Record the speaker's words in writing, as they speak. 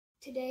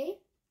Today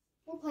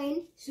we're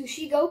playing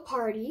Sushi Go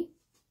Party.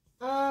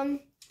 What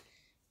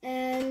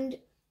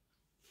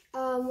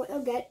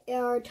you'll get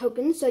are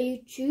tokens. So you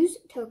choose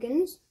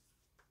tokens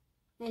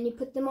and you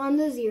put them on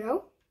the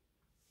 0.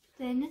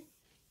 Then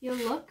you'll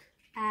look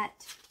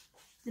at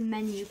the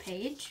menu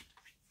page.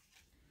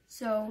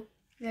 So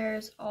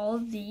there's all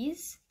of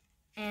these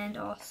and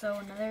also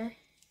another.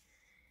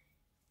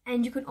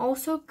 And you can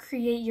also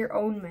create your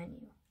own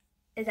menu.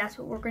 And that's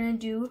what we're going to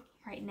do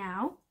right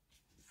now.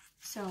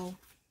 So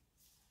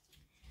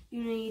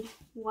you need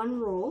 1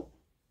 roll.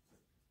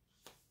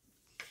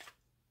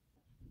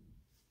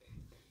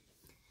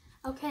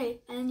 Okay,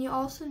 and you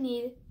also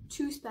need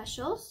 2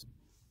 specials.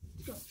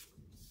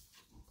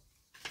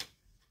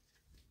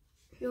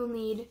 You'll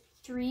need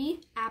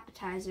 3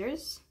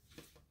 appetizers.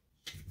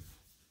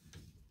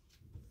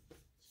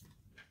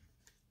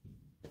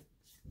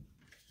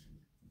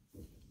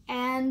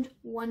 And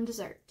 1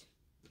 dessert.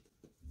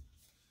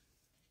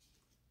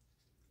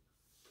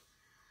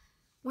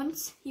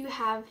 Once you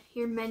have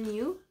your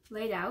menu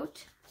laid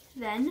out,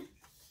 then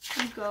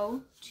you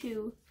go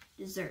to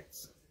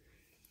desserts.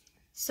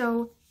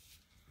 So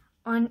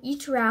on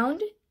each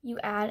round, you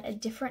add a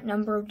different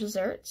number of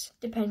desserts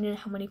depending on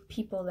how many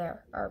people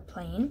there are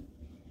playing.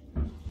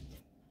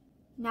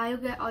 Now you'll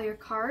get all your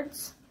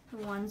cards, the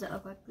ones that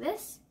look like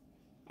this,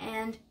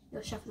 and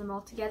you'll shuffle them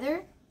all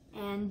together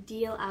and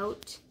deal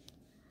out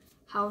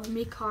however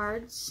many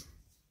cards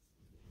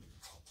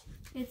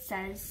it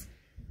says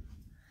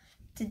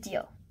to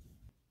deal.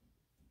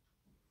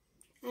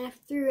 And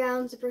after 3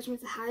 rounds, the person with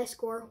the highest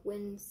score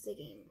wins the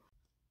game.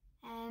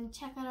 And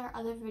check out our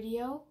other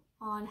video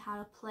on how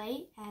to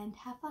play and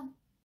have fun.